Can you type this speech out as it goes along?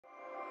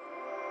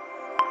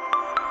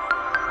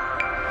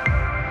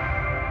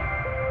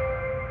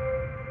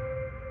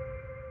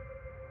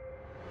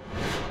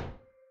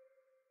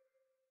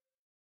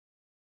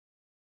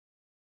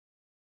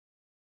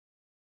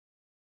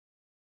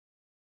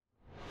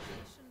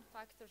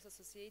factors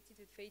associated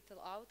with fatal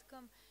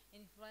outcome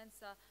in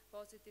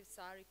influenza-positive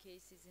Sari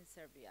cases in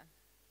Serbia.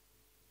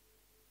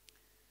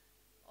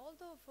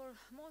 Although for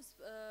most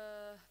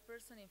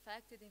persons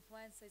infected,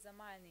 influenza is a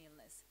mild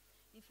illness,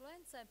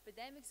 influenza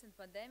epidemics and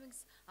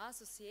pandemics are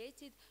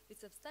associated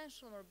with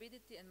substantial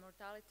morbidity and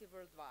mortality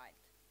worldwide.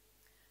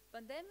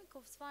 Pandemic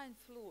of swine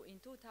flu in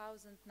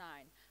 2009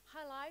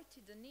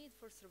 highlighted the need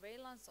for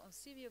surveillance on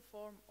severe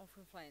form of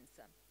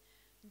influenza.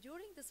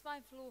 During the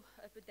swine flu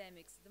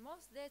epidemics, the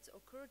most deaths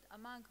occurred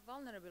among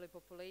vulnerable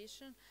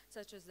population,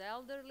 such as the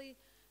elderly,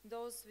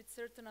 those with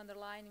certain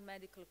underlying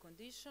medical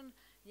condition,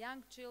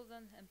 young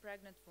children, and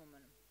pregnant women.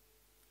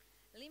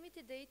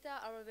 Limited data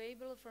are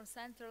available from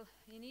Central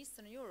and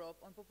Eastern Europe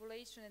on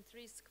population at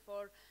risk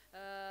for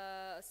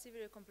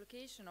severe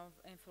complication of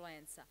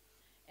influenza.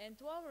 And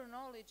to our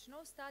knowledge,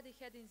 no study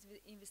had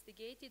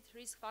investigated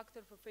risk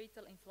factor for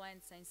fatal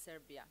influenza in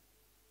Serbia.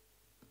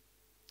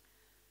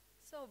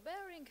 So,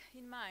 bearing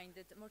in mind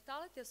that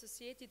mortality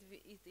associated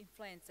with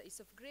influenza is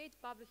of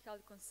great public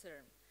health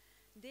concern,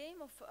 the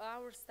aim of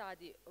our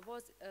study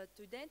was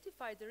to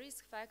identify the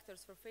risk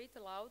factors for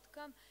fatal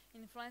outcome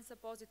in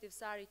influenza-positive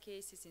Sari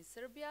cases in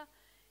Serbia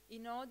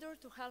in order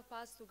to help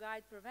us to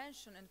guide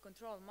prevention and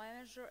control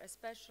measures,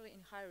 especially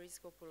in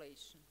high-risk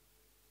population.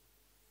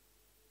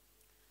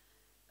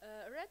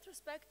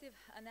 Retrospective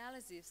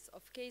analysis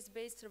of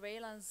case-based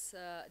surveillance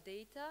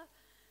data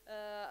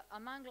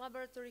among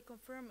laboratory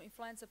confirmed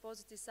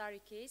influenza-positive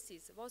Sari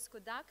cases was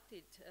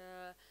conducted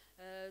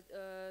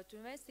to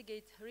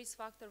investigate risk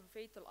factor for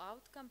fatal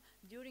outcome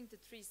during the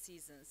 3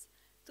 seasons,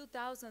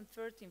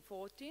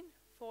 2013-14,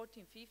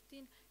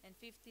 14-15, and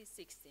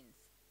 15-16.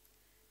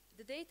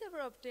 The data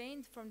were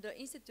obtained from the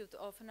Institute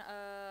of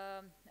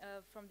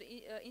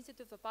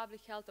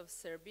Public Health of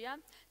Serbia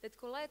that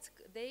collects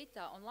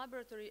data on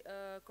laboratory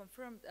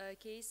confirmed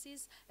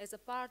cases as a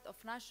part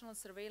of national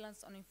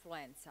surveillance on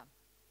influenza.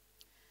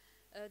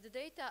 The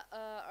data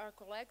are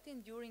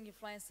collected during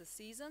influenza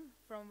season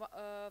from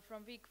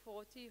week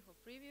 40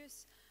 of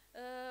previous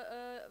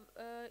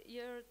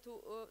year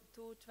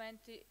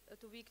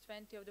to week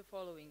 20 of the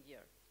following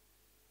year.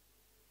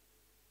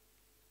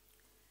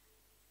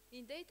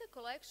 In data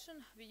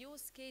collection, we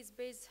use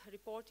case-based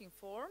reporting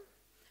form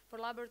for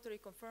laboratory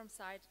confirmed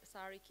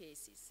Sari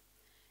cases.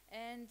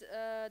 And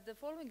the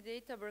following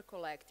data were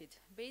collected: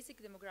 basic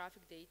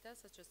demographic data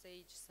such as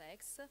age,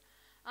 sex,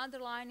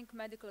 underlying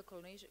medical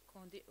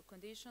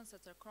conditions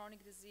such as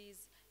chronic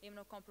disease,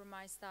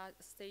 immunocompromised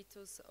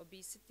status,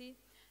 obesity,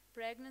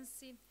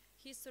 pregnancy,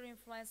 history of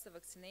influenza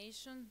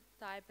vaccination,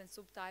 type and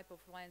subtype of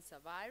influenza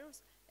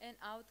virus, and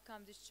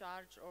outcome,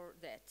 discharge, or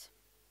death.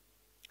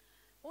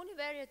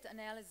 Univariate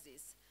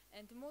analysis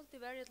and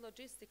multivariate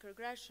logistic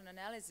regression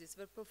analysis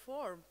were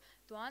performed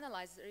to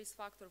analyze the risk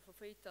factor for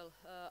fatal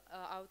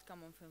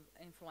outcome of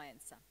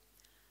influenza.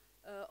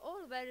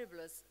 All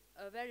variables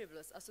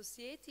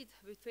associated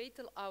with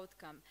fatal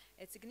outcome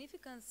at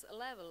significance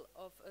level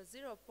of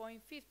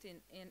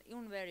 0.15 in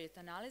univariate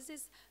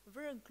analysis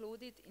were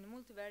included in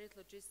multivariate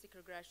logistic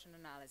regression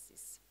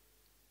analysis.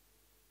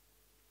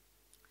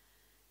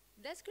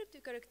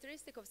 Descriptive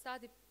characteristics of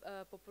study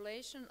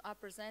population are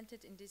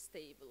presented in this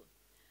table.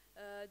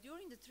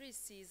 During the 3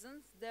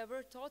 seasons, there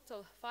were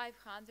total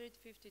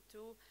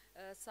 552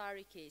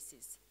 Sari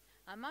cases.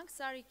 Among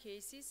Sari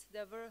cases,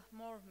 there were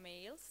more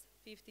males,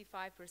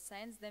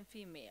 55%, than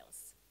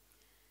females.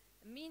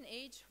 Mean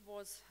age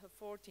was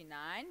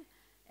 49,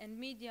 and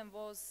median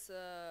was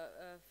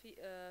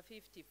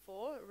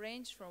 54,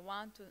 ranged from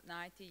 1 to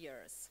 90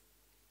 years.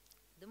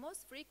 The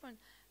most frequent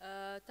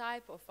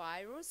type of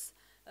virus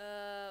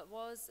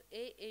was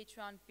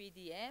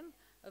AH1PDM,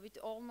 with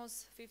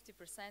almost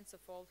 50%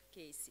 of all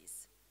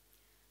cases.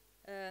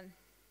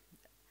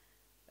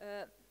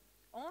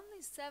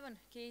 Only 7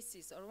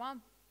 cases, or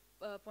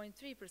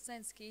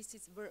 1.3%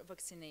 cases, were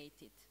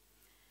vaccinated.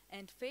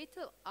 And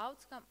fatal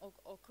outcome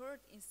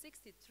occurred in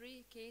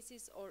 63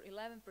 cases, or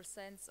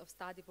 11% of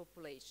study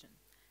population.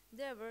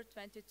 There were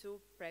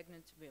 22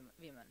 pregnant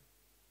women.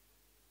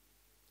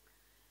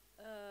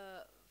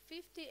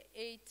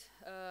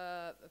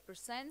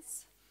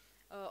 58%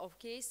 of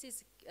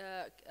cases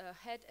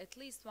had at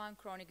least one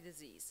chronic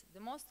disease.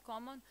 The most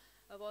common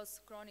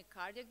was chronic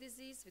cardiac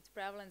disease with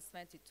prevalence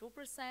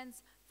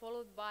 22%,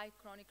 followed by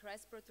chronic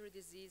respiratory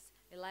disease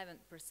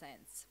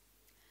 11%.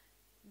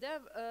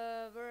 There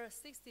were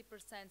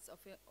 60%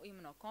 of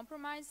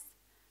immunocompromised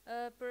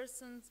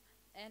persons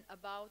and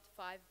about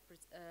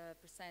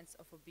 5%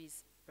 of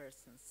obese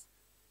persons.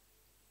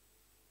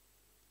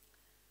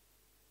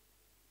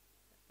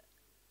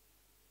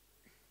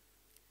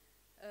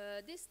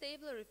 This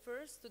table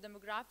refers to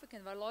demographic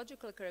and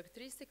virological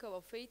characteristics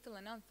of fatal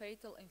and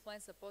non-fatal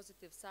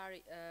influenza-positive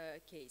Sari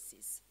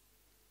cases.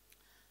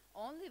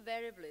 Only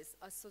variables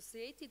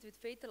associated with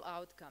fatal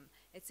outcome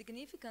at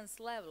significance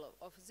level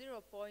of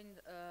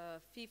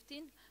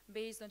 0.15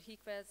 based on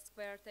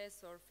Hick-Square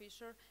test or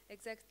Fisher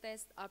exact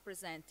test are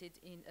presented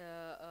in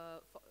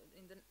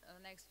the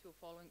next few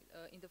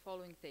in the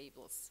following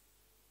tables.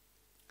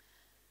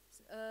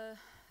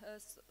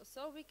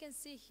 So we can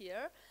see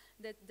here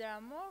that there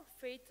are more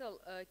fatal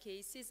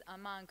cases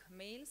among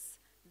males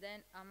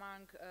than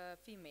among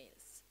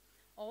females.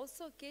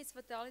 Also, case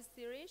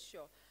fatality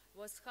ratio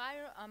was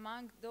higher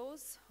among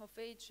those of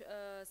age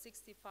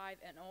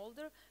 65 and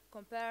older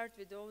compared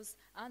with those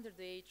under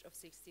the age of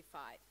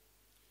 65.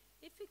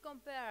 If we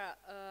compare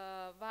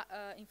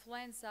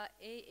influenza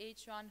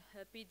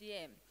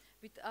AH1-PDM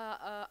with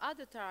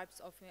other types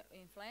of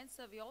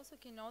influenza, we also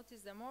can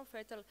notice that more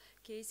fatal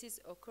cases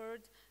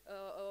occurred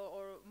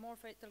or more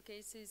fatal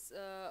cases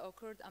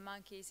occurred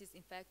among cases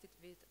infected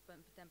with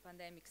the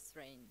pandemic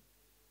strain.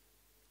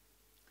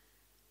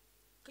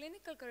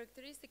 Clinical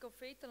characteristics of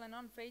fatal and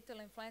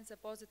non-fatal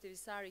influenza-positive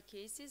Sari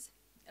cases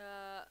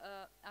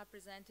are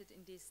presented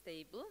in this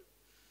table.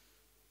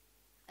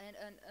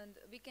 And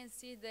we can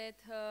see that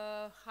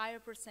higher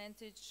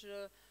percentage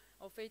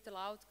of fatal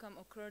outcome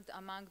occurred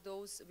among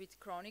those with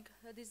chronic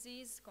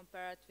disease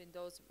compared with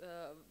those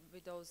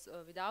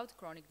without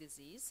chronic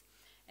disease.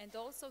 And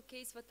also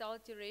case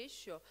fatality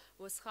ratio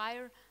was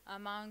higher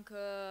among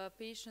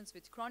patients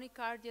with chronic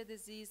cardiac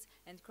disease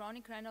and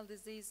chronic renal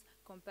disease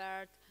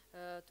compared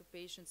to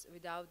patients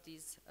without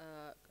these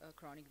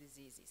chronic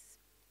diseases.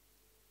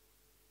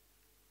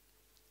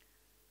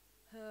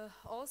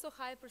 Also,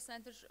 high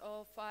percentage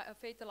of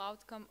fatal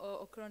outcome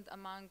occurred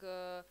among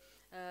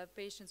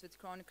patients with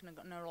chronic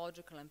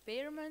neurological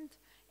impairment,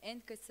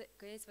 and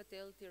case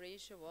fatality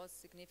ratio was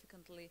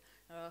significantly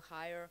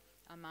higher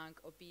among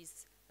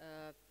obese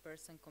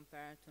person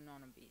compared to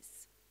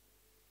non-obese.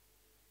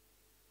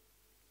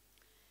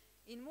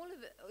 In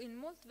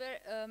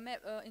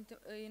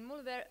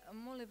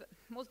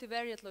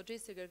multivariate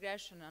logistic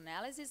regression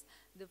analysis,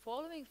 the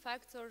following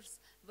factors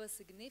were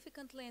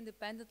significantly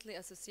independently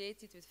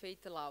associated with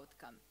fatal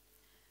outcome.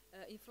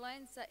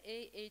 Influenza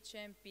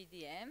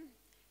AH1-PDM,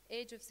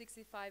 age of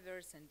 65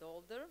 years and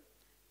older,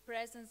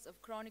 presence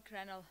of chronic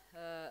renal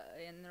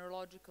and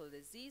neurological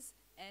disease,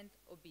 and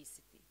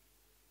obesity.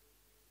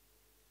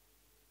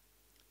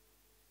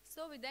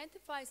 So we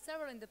identify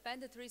several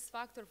independent risk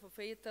factors for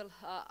fatal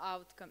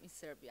outcome in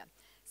Serbia.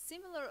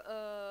 Similar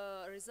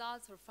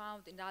results were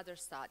found in other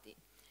studies.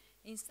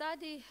 In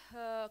study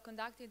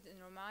conducted in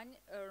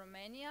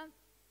Romania,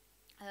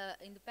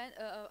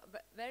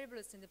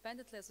 variables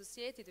independently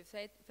associated with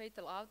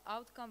fatal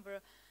outcome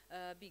were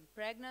being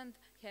pregnant,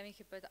 having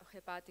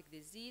hepatic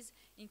disease,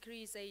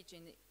 increased age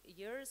in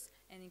years,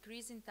 and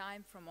increasing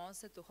time from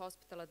onset to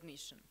hospital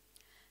admission.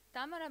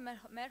 Tamara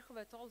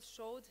Merhova et al.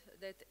 Showed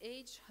that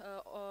age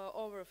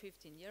over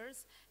 15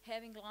 years,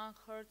 having lung,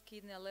 heart,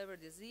 kidney, liver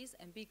disease,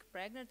 and being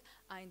pregnant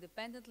are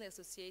independently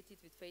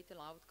associated with fatal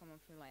outcome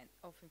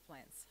of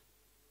influenza.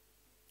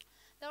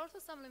 There are also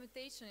some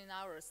limitations in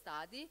our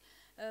study.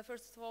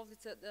 First of all,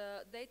 it's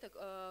data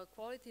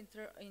quality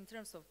in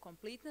terms of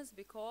completeness,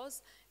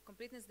 because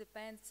completeness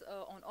depends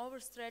on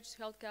overstretched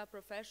healthcare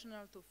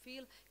professional to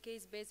fill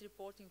case-based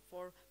reporting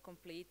for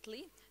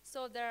completely.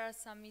 So there are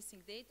some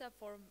missing data,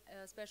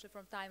 especially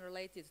from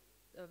time-related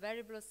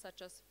variables,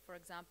 such as, for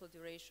example,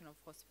 duration of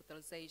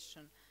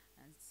hospitalization,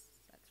 and etc.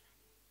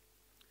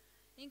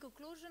 In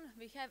conclusion,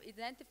 we have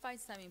identified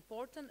some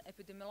important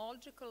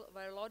epidemiological,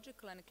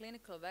 virological, and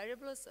clinical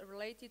variables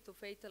related to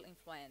fatal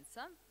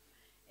influenza,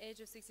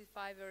 age of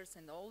 65 years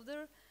and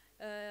older,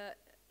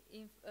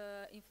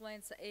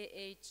 influenza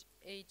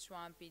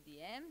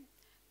AH1-PDM,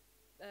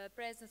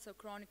 presence of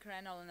chronic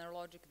renal and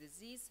neurologic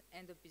disease,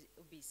 and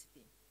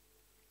obesity.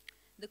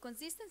 The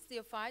consistency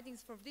of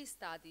findings from this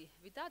study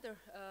with other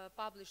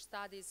published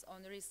studies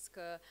on risk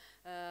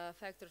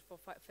factors for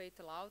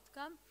fatal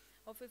outcome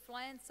of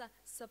influenza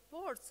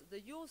supports the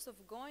use of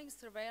ongoing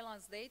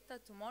surveillance data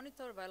to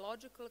monitor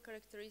biological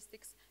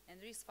characteristics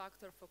and risk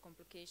factor for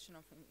complication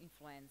of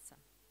influenza.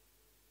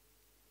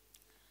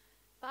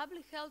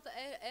 Public health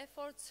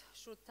efforts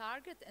should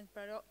target and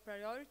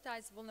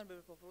prioritize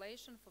vulnerable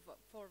population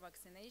for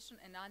vaccination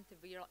and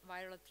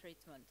antiviral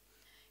treatment.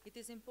 It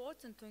is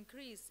important to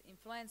increase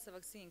influenza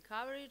vaccine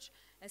coverage,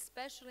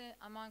 especially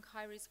among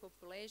high-risk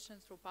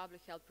populations, through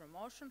public health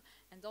promotion,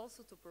 and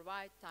also to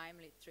provide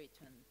timely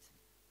treatment.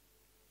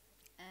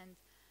 And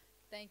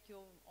thank you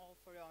all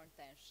for your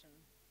attention.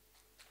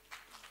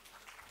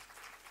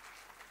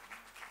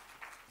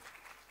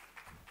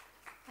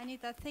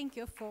 Anita, thank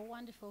you for a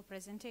wonderful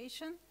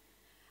presentation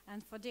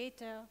and for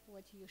data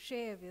what you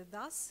share with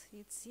us.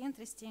 It's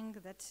interesting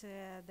that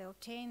the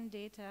obtained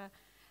data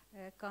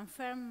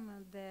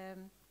confirm the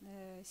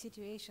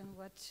situation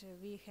what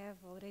we have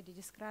already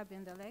described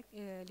in the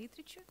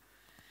literature.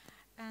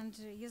 And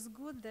it's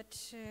good that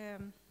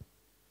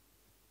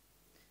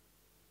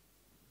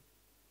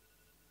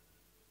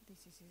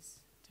this is his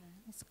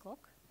time, his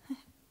clock.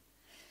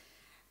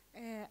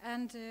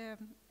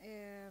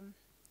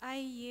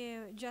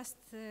 I just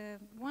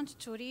want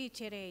to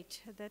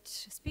reiterate that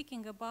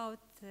speaking about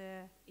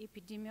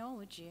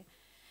epidemiology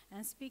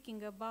and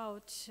speaking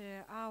about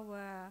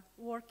our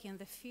work in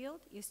the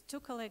field is to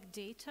collect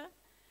data,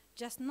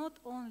 just not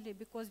only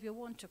because we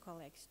want to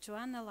collect, to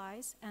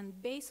analyze, and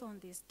based on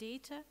this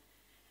data,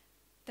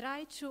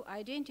 try to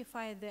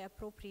identify the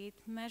appropriate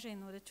measure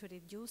in order to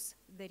reduce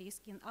the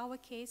risk. In our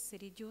case,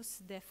 reduce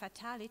the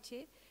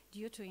fatality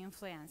due to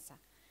influenza.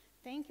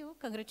 Thank you,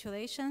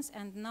 congratulations,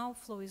 and now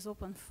floor is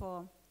open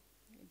for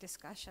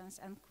discussions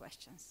and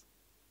questions.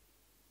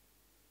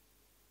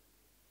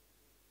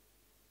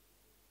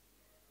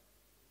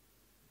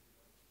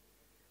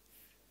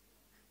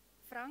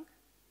 Frank?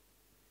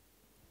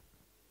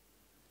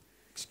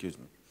 Excuse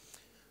me.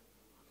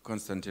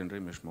 Konstantin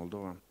Rimish,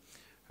 Moldova.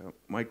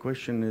 My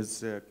question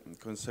is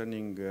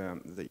concerning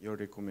your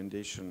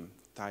recommendation,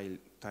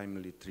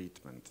 timely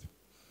treatment.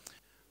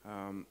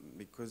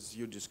 Because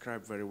you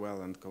described very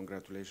well, and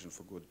congratulations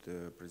for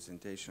good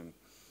presentation,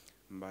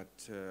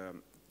 but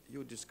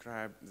you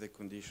described the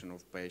condition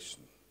of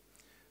patient.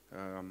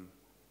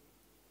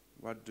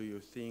 What do you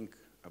think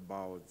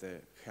about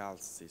the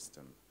health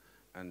system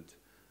and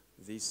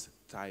this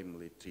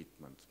timely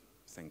treatment?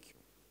 Thank you.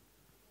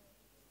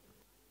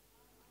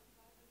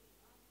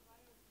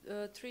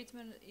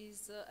 Treatment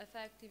is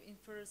effective in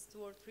first 2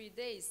 or 3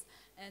 days,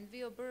 and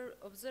we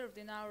observed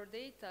in our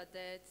data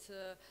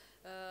that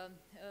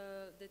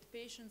that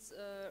patients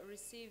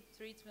receive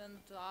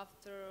treatment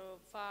after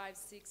 5,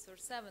 6, or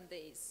 7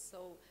 days.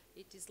 So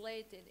it is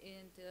late,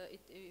 and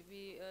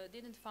we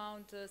didn't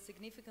find a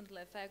significant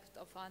effect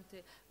of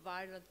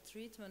antiviral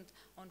treatment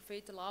on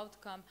fatal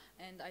outcome,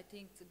 and I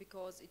think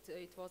because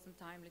it wasn't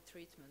timely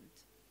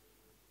treatment.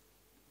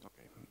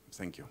 Okay,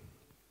 thank you.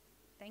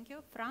 Thank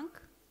you.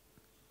 Frank?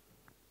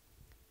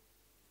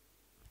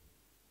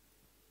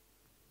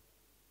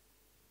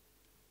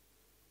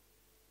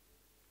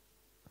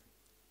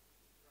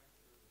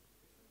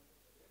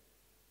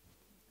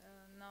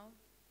 No.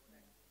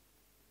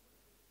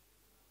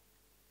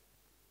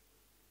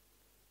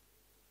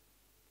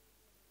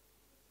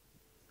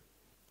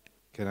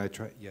 Can I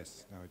try?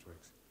 Yes, now it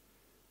works.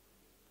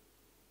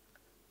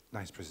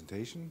 Nice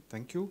presentation,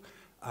 thank you.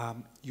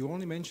 You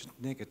only mentioned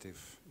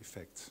negative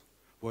effects.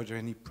 Were there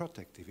any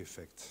protective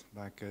effects,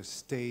 like a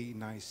stay in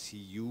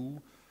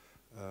ICU,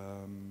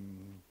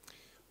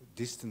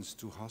 distance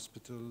to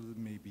hospital,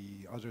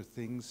 maybe other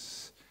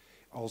things?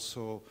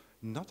 Also,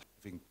 not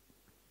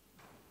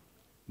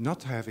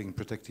having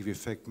protective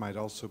effect might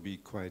also be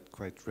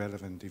quite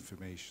relevant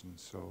information.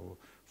 So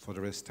for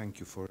the rest, thank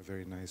you for a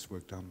very nice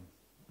work done.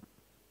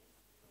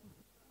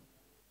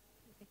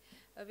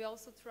 We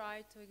also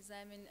try to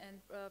examine and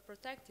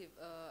protective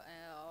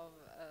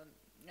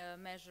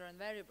measure and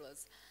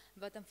variables,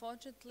 but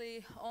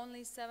unfortunately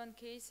only 7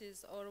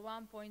 cases or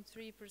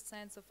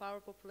 1.3% of our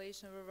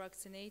population were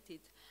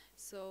vaccinated,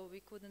 so we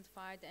couldn't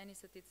find any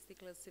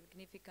statistical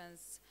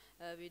significance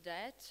with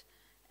that.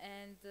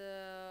 And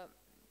the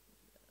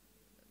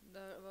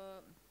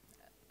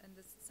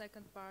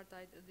second part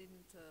I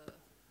didn't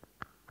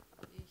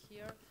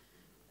hear.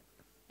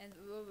 And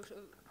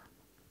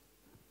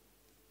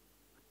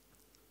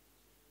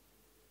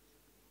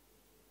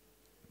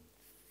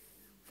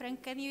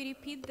Frank, can you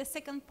repeat the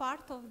second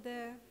part of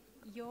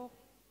your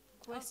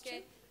question?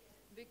 Okay,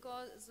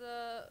 because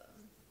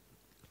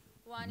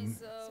one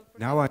is...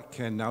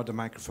 Now the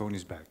microphone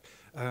is back.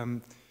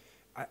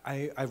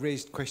 I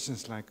raised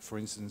questions like, for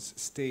instance,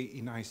 stay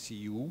in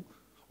ICU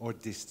or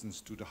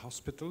distance to the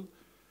hospital,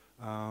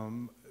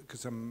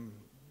 because I'm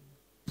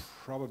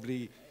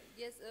probably...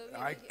 Yes,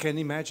 I can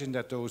imagine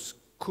that those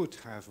could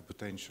have a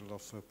potential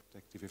of a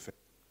protective effect.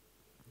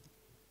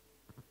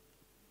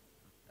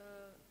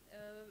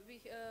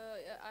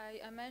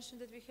 I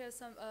mentioned that we have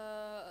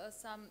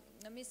some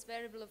missed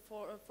variable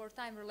for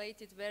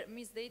time-related,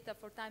 missed data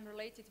for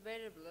time-related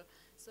variable.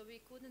 So we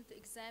couldn't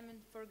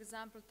examine, for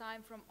example,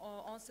 time from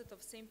onset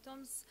of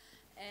symptoms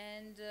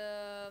and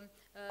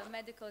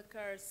medical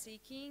care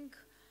seeking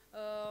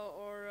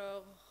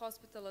or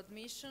hospital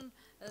admission.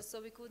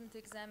 So we couldn't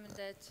examine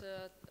that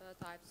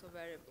types of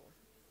variable.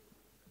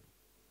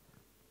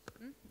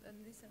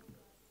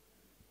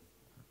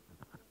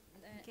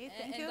 Okay,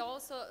 thank you. And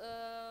also,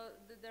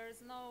 there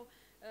is no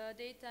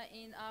data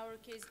in our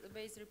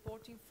case-based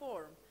reporting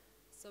form,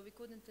 so we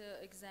couldn't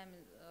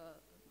examine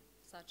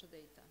such a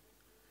data.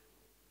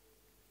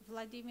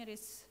 Vladimir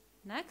is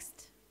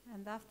next,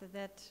 and after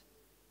that,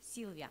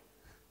 Sylvia.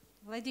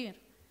 Vladimir,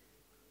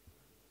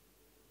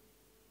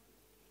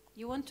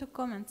 you want to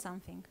comment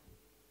something?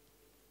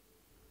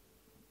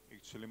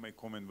 Actually, my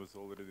comment was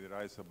already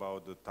raised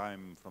about the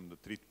time from the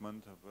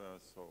treatment,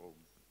 so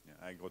yeah,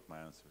 I got my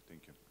answer.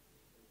 Thank you.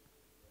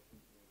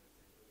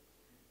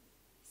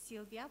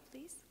 Sylvia,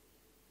 please,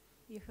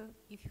 if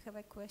you have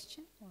a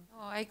question.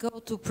 I go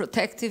to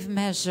protective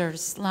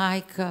measures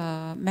like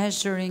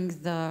measuring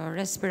the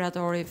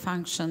respiratory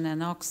function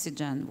and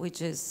oxygen, which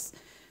is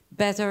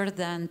better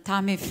than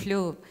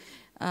Tamiflu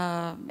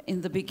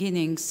in the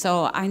beginning.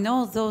 So I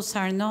know those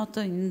are not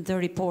in the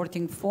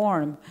reporting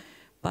form,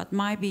 but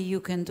maybe you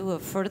can do a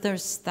further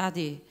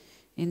study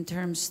in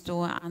terms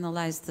to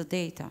analyze the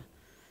data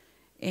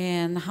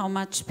and how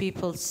much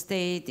people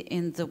stayed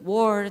in the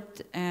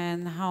ward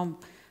and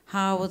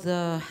how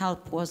the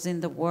help was in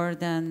the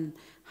ward and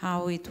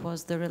how it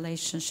was the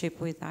relationship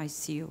with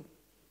ICU.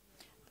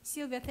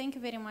 Sylvia, thank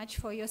you very much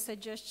for your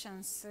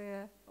suggestions.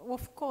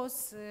 Of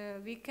course,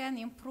 we can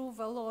improve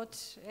a lot,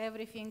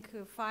 everything,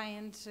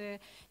 find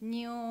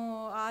new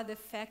other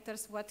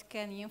factors what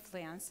can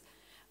influence.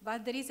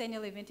 But there is any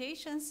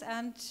limitations,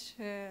 and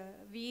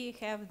we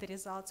have the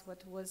results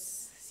what was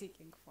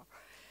seeking for.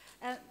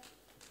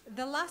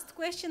 The last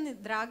question is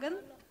Dragan,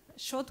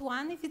 short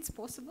one if it's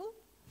possible.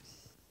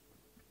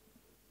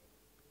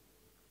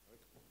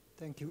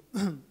 Thank you.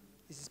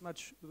 This is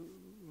much,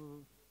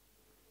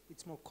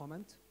 it's more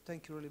comment.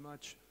 Thank you really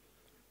much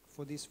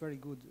for this very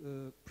good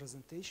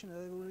presentation.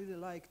 I would really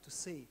like to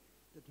say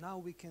that now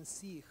we can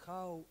see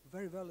how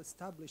very well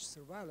established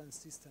surveillance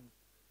system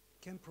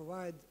can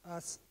provide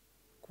us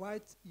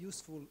quite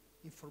useful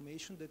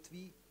information that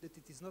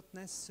it is not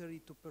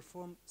necessary to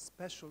perform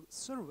special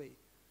survey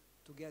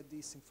to get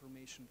this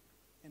information.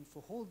 And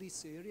for whole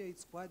this area,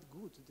 it's quite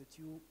good that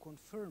you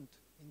confirmed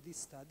in this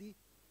study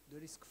the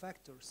risk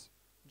factors.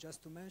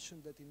 Just to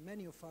mention that in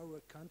many of our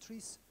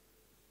countries,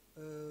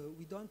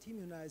 we don't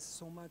immunize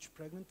so much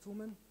pregnant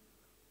women,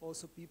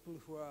 also people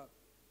who are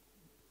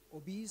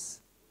obese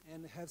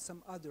and have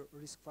some other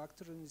risk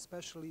factor, and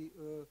especially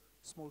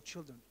small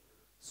children.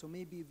 So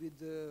maybe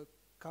with a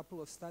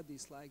couple of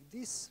studies like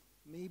this,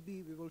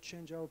 maybe we will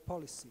change our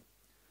policy.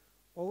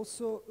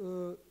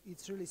 Also,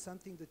 it's really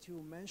something that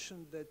you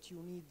mentioned, that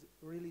you need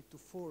really to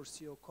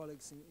force your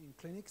colleagues in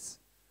clinics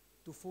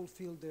to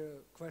fulfill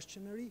their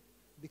questionnaire,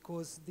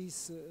 because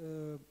this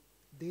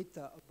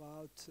data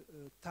about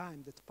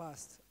time that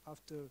passed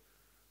after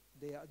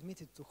they are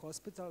admitted to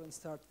hospital and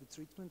start with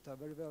treatment are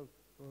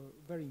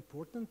very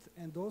important.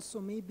 And also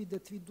maybe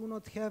that we do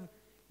not have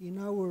in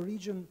our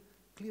region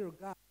clear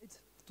guide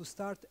to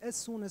start as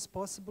soon as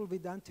possible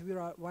with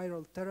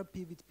antiviral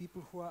therapy with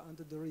people who are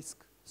under the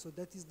risk. So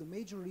that is the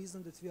major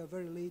reason that we are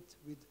very late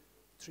with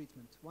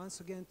treatment.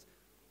 Once again,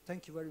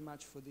 thank you very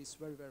much for this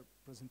very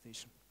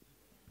presentation.